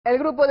El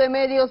grupo de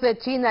medios de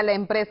China, la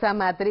empresa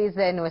matriz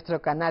de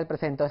nuestro canal,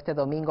 presentó este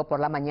domingo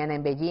por la mañana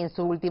en Beijing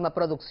su última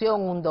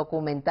producción, un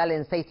documental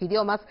en 6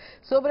 idiomas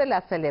sobre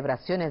las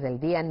celebraciones del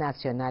Día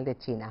Nacional de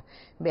China.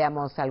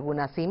 Veamos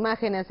algunas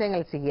imágenes en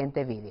el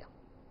siguiente vídeo.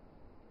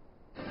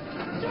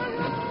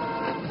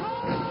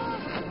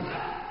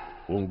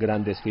 Un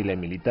gran desfile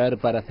militar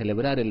para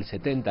celebrar el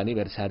 70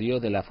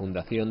 aniversario de la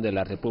fundación de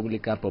la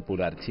República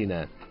Popular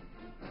China.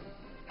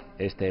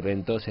 Este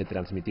evento se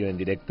transmitió en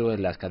directo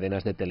en las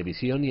cadenas de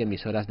televisión y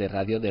emisoras de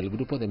radio del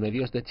Grupo de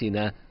Medios de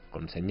China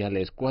con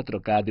señales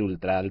 4K de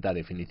ultra alta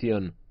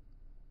definición.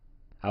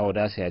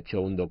 Ahora se ha hecho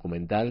un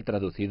documental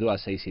traducido a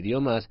 6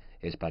 idiomas: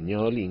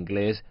 español,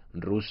 inglés,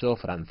 ruso,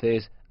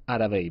 francés,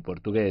 árabe y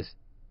portugués.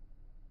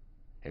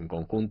 En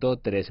conjunto,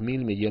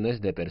 3.000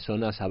 millones de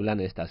personas hablan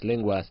estas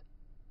lenguas.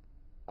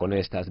 Con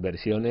estas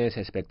versiones,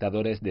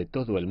 espectadores de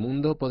todo el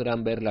mundo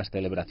podrán ver las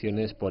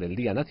celebraciones por el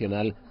Día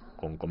Nacional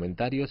con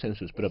comentarios en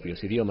sus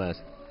propios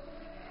idiomas.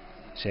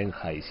 Shen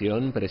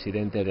Haixion,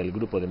 presidente del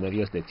Grupo de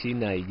Medios de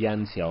China, y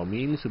Yan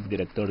Xiaomin,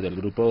 subdirector del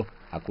grupo,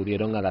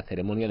 acudieron a la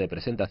ceremonia de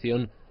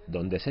presentación,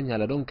 donde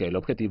señalaron que el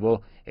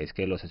objetivo es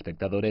que los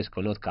espectadores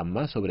conozcan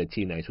más sobre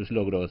China y sus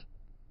logros.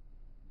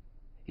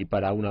 Y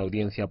para una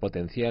audiencia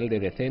potencial de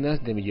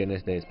decenas de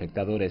millones de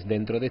espectadores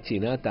dentro de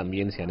China,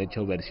 también se han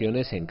hecho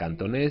versiones en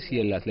cantonés y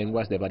en las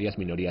lenguas de varias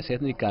minorías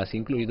étnicas,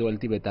 incluido el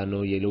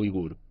tibetano y el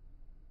uigur.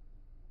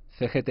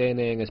 CGTN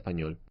en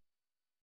español.